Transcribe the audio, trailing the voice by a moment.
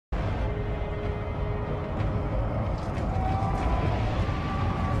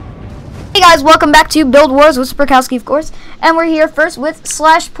guys, welcome back to Build Wars with Sprikowski, of course. And we're here first with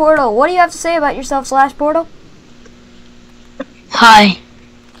ShashPortle. What do you have to say about yourself, ShashPortle? Hi.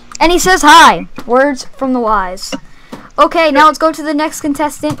 And he says hi. Words from the wise. Okay, now let's go to the next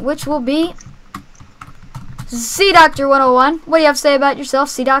contestant, which will be Cdocter 101. What do you have to say about yourself,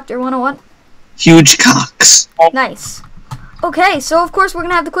 Cdocter 101? Huge cocks. Nice. Okay, so of course we're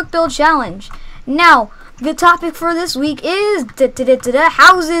going to have the quick build challenge. Now, the topic for this week is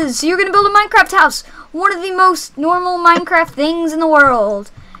houses. So you're going to build a Minecraft house. One of the most normal Minecraft things in the world.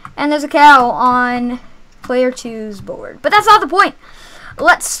 And there's a cow on player 2's board. But that's not the point.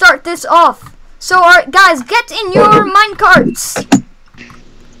 Let's start this off. So, alright guys, get in your minecarts.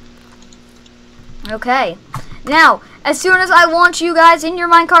 Okay. Now, as soon as I launch you guys in your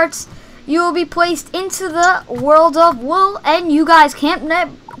minecarts, you will be placed into the world of wool. And you guys can't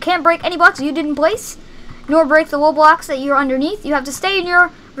break any blocks you didn't place, nor break the wool blocks that you're underneath. You have to stay in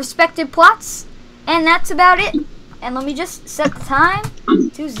your respective plots, and that's about it. And let me just set the time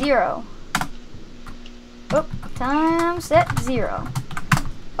to 0. Oh, time set 0.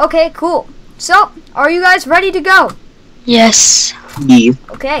 Okay, cool. So, are you guys ready to go? Yes. Yeah.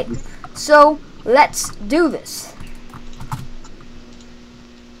 Okay, so let's do this.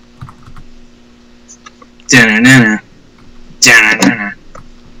 Da-na-na-na. Da-na-na-na.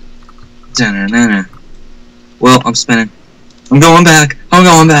 Da-na-na-na. Well, I'm spinning. I'm going back. I'm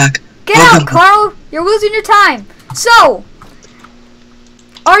going back. Get out, Carl! You're losing your time. So,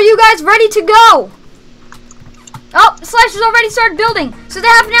 are you guys ready to go? Oh, Slash has already started building, so the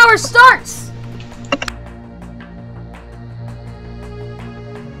half an hour starts.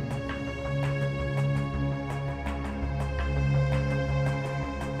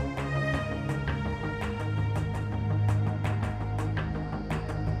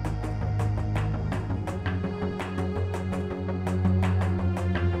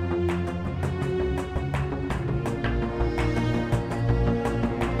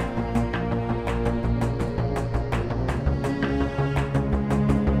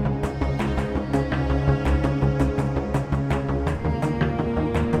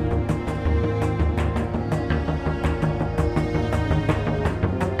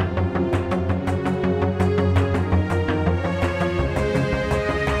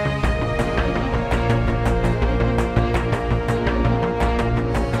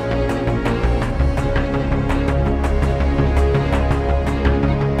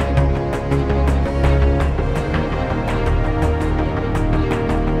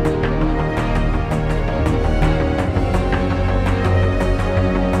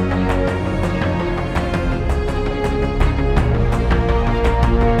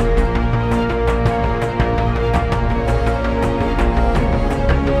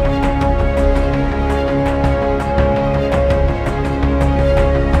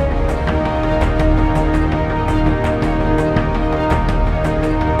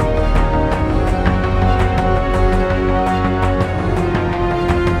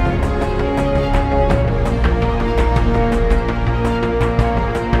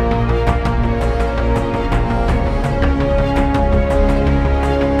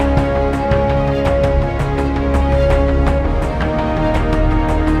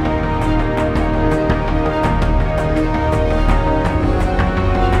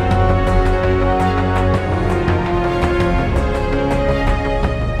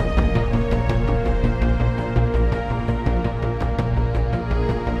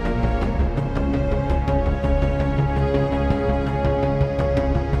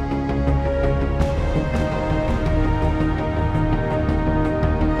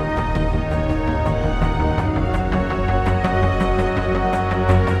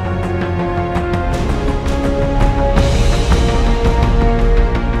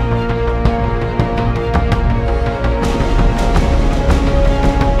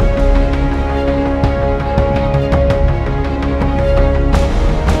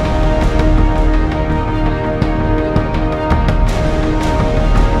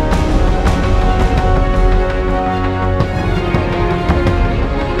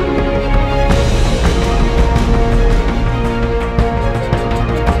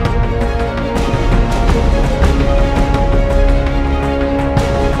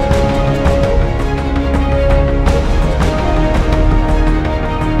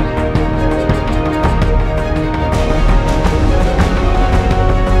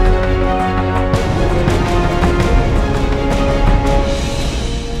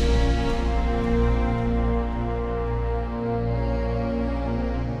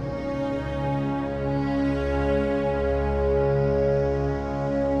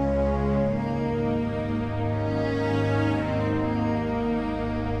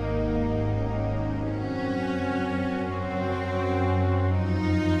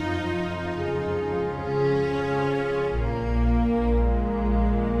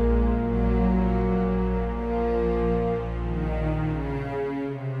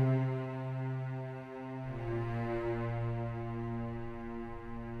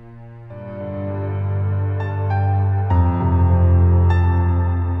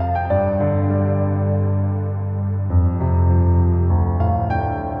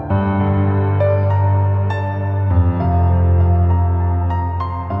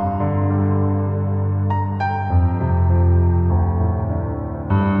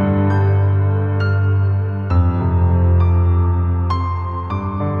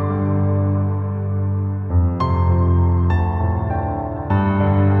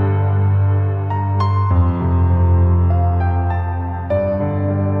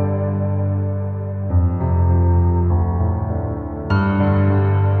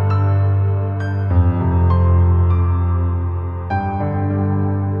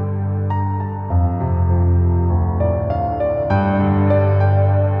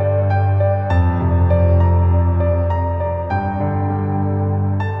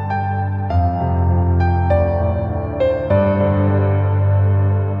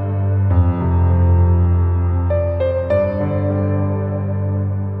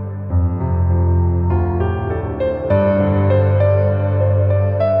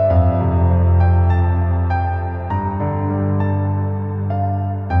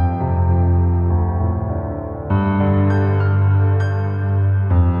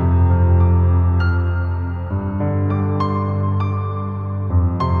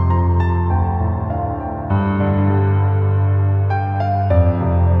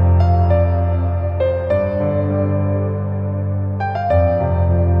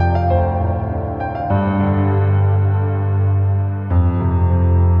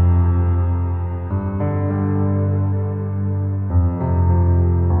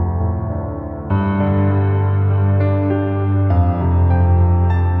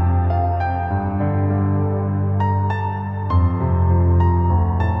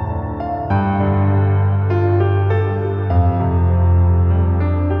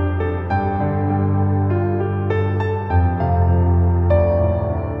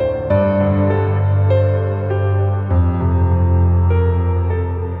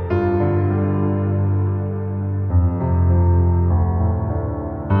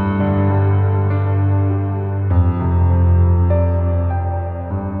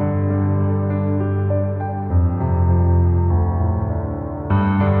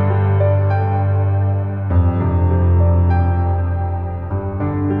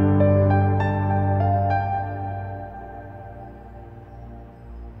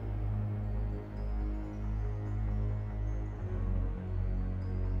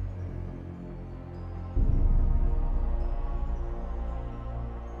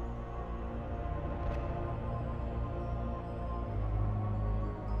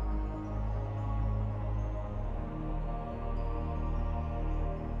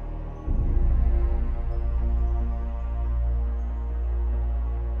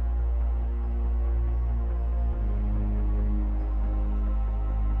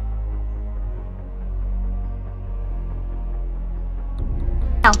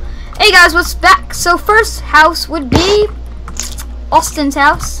 Now, hey guys, what's back? So first house would be Austin's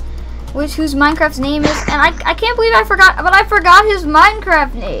house, whose Minecraft's name is, and I can't believe I forgot, but I forgot his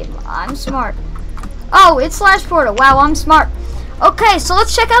Minecraft name. I'm smart. Oh, it's ShashPortle. Wow, I'm smart. Okay, so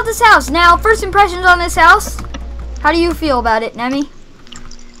let's check out this house. Now, first impressions on this house. How do you feel about it, Nemi?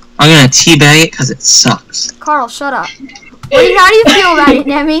 I'm gonna teabag it because it sucks. Carl, shut up. How do you feel about it,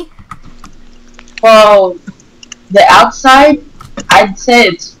 Nemi? Well, the outside, I'd say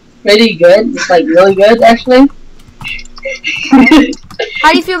it's pretty good. It's like really good, actually.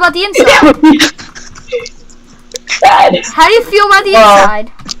 How do you feel about the inside? Bad. How do you feel about the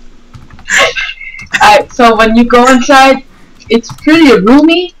inside? Alright, so when you go inside, it's pretty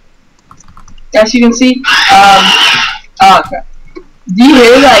roomy, as you can see. Crap. Do you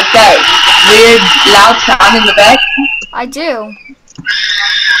hear like that weird loud sound in the back? I do.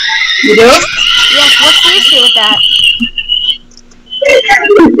 You do? Yes, what's the issue with that?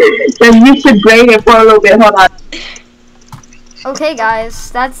 Then you should break it for a little bit. Hold on. Okay,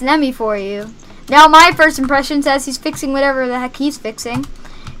 guys, that's Nemi for you. Now, my first impression, as he's fixing whatever the heck he's fixing,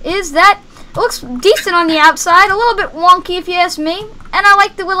 is that it looks decent on the outside, a little bit wonky if you ask me, and I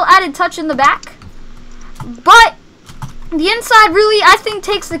like the little added touch in the back. But the inside really, I think,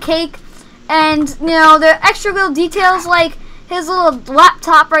 takes the cake, and you know the extra little details like his little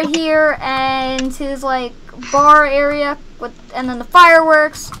laptop right here and his like bar area with, and then the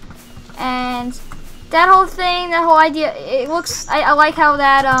fireworks and that whole thing, that whole idea. It looks. I like how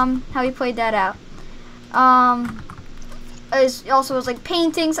that how he played that out. Also his like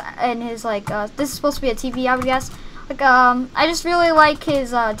paintings and his like this is supposed to be a TV, I would guess. Like I just really like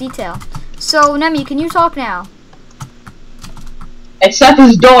his detail. So Nemi, can you talk now? Except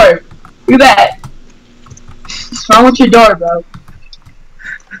his door. Look at that. What's wrong with your door, bro?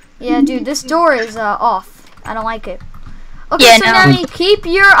 Yeah, dude, this door is off. I don't like it. Okay, Yeah, so no. Nemi, keep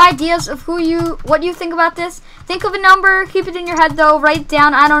your ideas of what you think about this. Think of a number. Keep it in your head though. Write it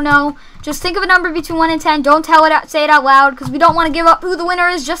down. I don't know. Just think of a number between 1 and 10. Don't say it out loud because we don't want to give up who the winner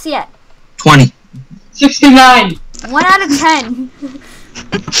is just yet. 20. 69. 1 out of 10.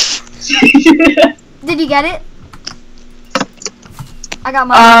 Did you get it? I got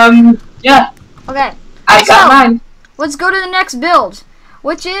mine. Yeah. Okay. I got mine. Let's go to the next build,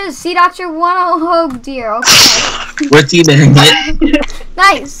 which is Cdocter 10. Oh dear. Okay. We're teabagging it.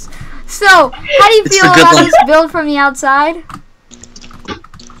 Nice. So, how do you It's feel for good about luck. this build from the outside?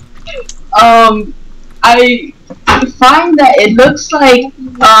 I find that it looks like a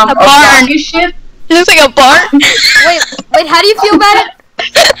barn. rocket ship. It looks like a barn. Wait, how do you feel about it?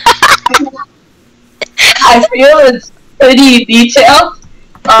 I feel it's pretty detailed.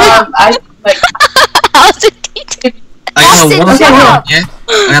 I like. How's it detailed? I got Austin, a waterfall. shut up. Yeah,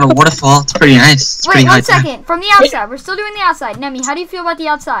 I got a waterfall. It's pretty nice. It's Wait, pretty high 1 tech. second. From the outside, we're still doing the outside. Nemi, how do you feel about the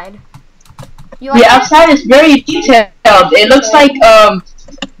outside? You like The it? outside is very detailed. It looks like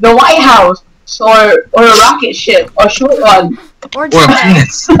the White House or a rocket ship or short one. Or Or a Jedi?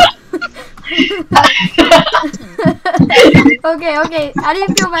 penis. Okay. How do you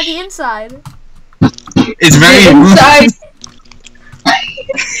feel about the inside? It's very The inside.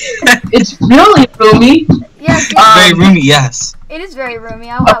 It's really roomy. Yes, very roomy. Yes. it is very roomy.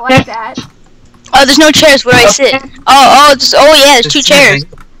 I like that. Oh, there's no chairs where I sit. Oh, yeah, there's 2 chairs.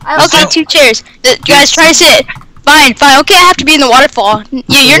 Okay, 2 chairs. Guys, try to sit. Fine. Okay, I have to be in the waterfall.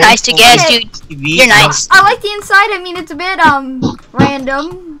 You're nice to guess, Okay. dude. You're nice. I like the inside. I mean, it's a bit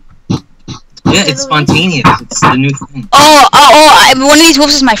random. Yeah, it's spontaneous. It's the new thing. One of these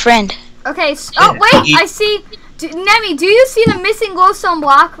wolves is my friend. Okay. Oh wait, I see. Nemi, do you see the missing glowstone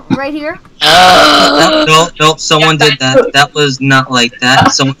block right here? No, someone did that. That was not like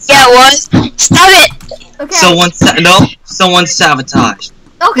that. Someone. Yeah, it was. Stop it. Okay. Someone sabotaged.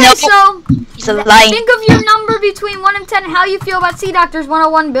 Okay, No. so He's a lying. think of your number between 1 and 10 and how you feel about Cdocter's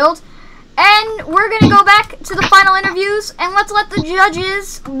 101 build. And we're going to go back to the final interviews, and let's let the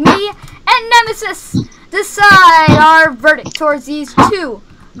judges, me and Nemesis, decide our verdict towards these 2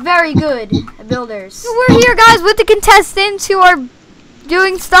 very good builders. So we're here, guys, with the contestants who are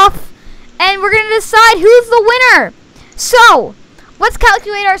doing stuff, and we're going to decide who's the winner. So, let's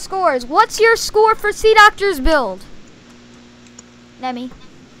calculate our scores. What's your score for Cdocter's build? Nemi.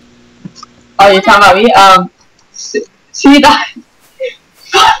 Oh, you're talking about me? See that?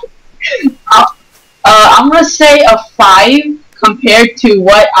 I'm gonna say a 5 compared to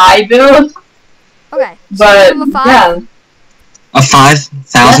what I built. Okay. So But give him a 5? yeah, A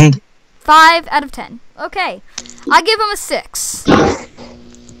 5,000. 5 out of 10. Okay. I give him a 6. The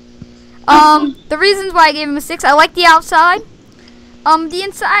reasons why I gave him a 6, I like the outside. The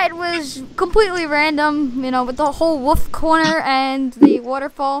inside was completely random, you know, with the whole wolf corner and the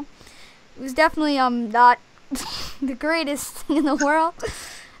waterfall. It was definitely not the greatest thing in the world.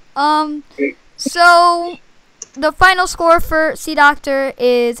 So the final score for Cdocter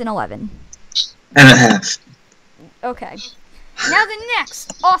is an 11. And a half. Okay. Now the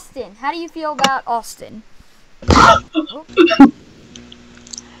next, Austin. How do you feel about Austin?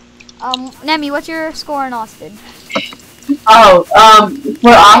 Nemi, what's your score in Austin? For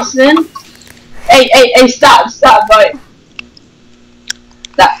Austin. Hey, stop, boy.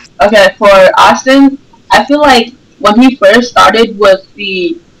 Stop. Okay, for Austin, I feel like when he first started with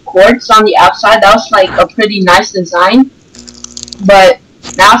the quartz on the outside, that was like a pretty nice design. But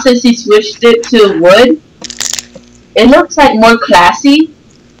now since he switched it to wood, it looks like more classy.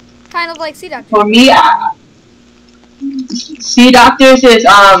 Kind of like Cdocter. For me, Cdocter's is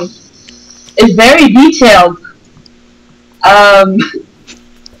very detailed.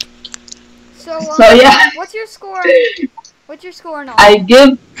 So yeah. What's your score? What's your score in Austin? I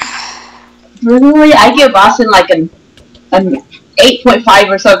give Austin like an 8.5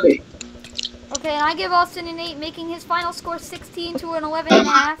 or something. Okay, and I give Austin an 8, making his final score 16 to an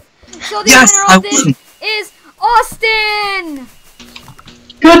 11.5. So the Yes, winner of this is Austin!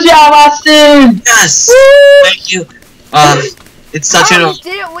 Good job, Austin! Yes! Woo! Thank you. It's such you an...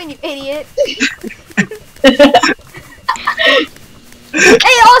 didn't win, you idiot.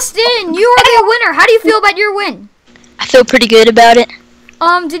 Hey, Austin, you are the winner. How do you feel about your win? I feel pretty good about it.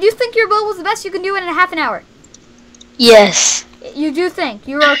 Did you think your build was the best you can do it in a half an hour? Yes. You do think.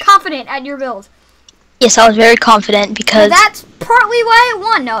 You are confident at your build. Yes, I was very confident because... Well, that's partly why it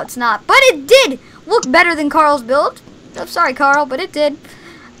won. No, it's not. But it did look better than Carl's build. I'm sorry, Carl, but it did.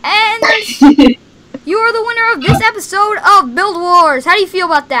 And you are the winner of this episode of Build Wars. How do you feel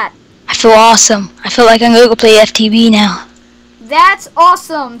about that? I feel awesome. I feel like I'm going to go play FTB now. That's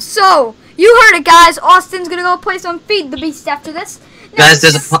awesome. So, you heard it, guys. Austin's going to go play some Feed the Beast after this. Guys,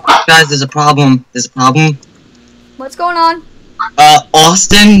 there's a problem. There's a problem. What's going on?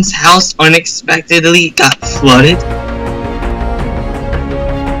 Austin's house unexpectedly got flooded.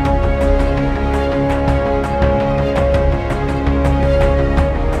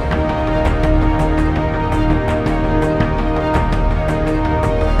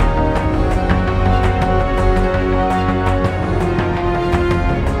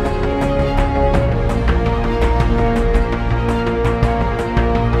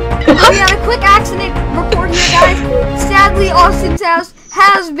 We had a quick accident report here, guys. Sadly, Austin's house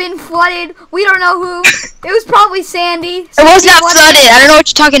has been flooded. We don't know who. It was probably Sandy. It was not flooded. I don't know what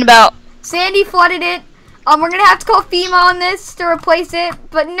you're talking about. Sandy flooded it. We're gonna have to call FEMA on this to replace it.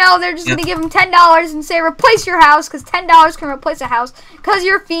 But no, they're just gonna give him $10 and say replace your house, because $10 can replace a house. Because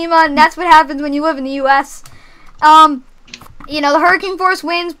you're FEMA, and that's what happens when you live in the U.S. You know, the hurricane force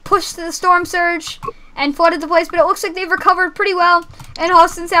winds pushed the storm surge and flooded the place, but it looks like they've recovered pretty well, and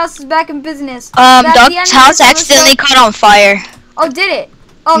Austin's house is back in business. Doc's house accidentally caught on fire. Oh, did it?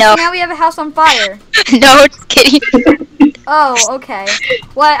 Oh, no. So now we have a house on fire. No, just kidding. Oh, okay.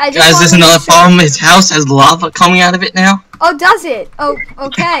 Well, I just Guys, there's another problem. His house has lava coming out of it now. Oh, does it? Oh,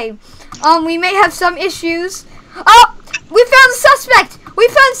 okay. We may have some issues. Oh, we found the suspect. We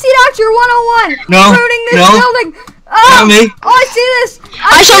found Cdocter 101. No, ruining this no. building. Oh, Not me. Oh, I see this.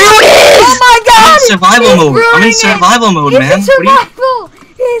 I shall ruin it. Oh my God. I'm in survival mode. I'm in ruining survival it. mode, He's man. in survival.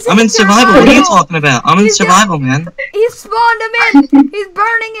 He's I'm in survival. What are you talking about? I'm in survival, man. He spawned him in. He's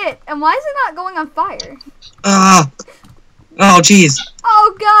burning it. And why is it not going on fire? Oh, jeez.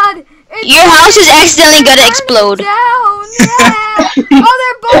 Oh God. Your house is accidentally gonna explode. Down. Yeah. Oh,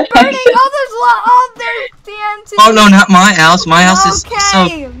 they're both burning. Oh, there's TNT. Oh no, not my house. My house is so.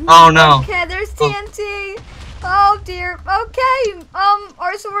 Oh no. Okay, there's TNT. Oh dear. Okay.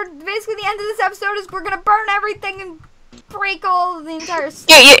 Alright, so we're basically the end of this episode is we're gonna burn everything and break all of the entire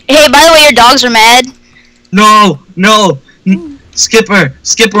stuff. Hey, by the way, your dogs are mad. No. Skipper,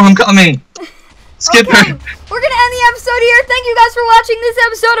 I'm coming. Skipper. Okay, we're gonna end the episode here. Thank you guys for watching this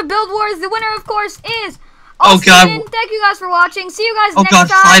episode of Build Wars. The winner, of course, is Austin. Oh God. Thank you guys for watching. See you guys Oh next God,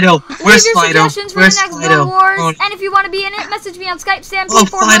 time. Fido. Where's Leave your Fido? suggestions for Where's the next Fido? Build Wars. Oh. And if you want to be in it, message me on Skype, Oh,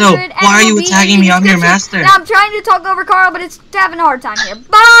 Fido, why are you attacking me? I'm your master. Now, I'm trying to talk over Carl, but it's having a hard time here.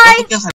 Bye. Oh, God.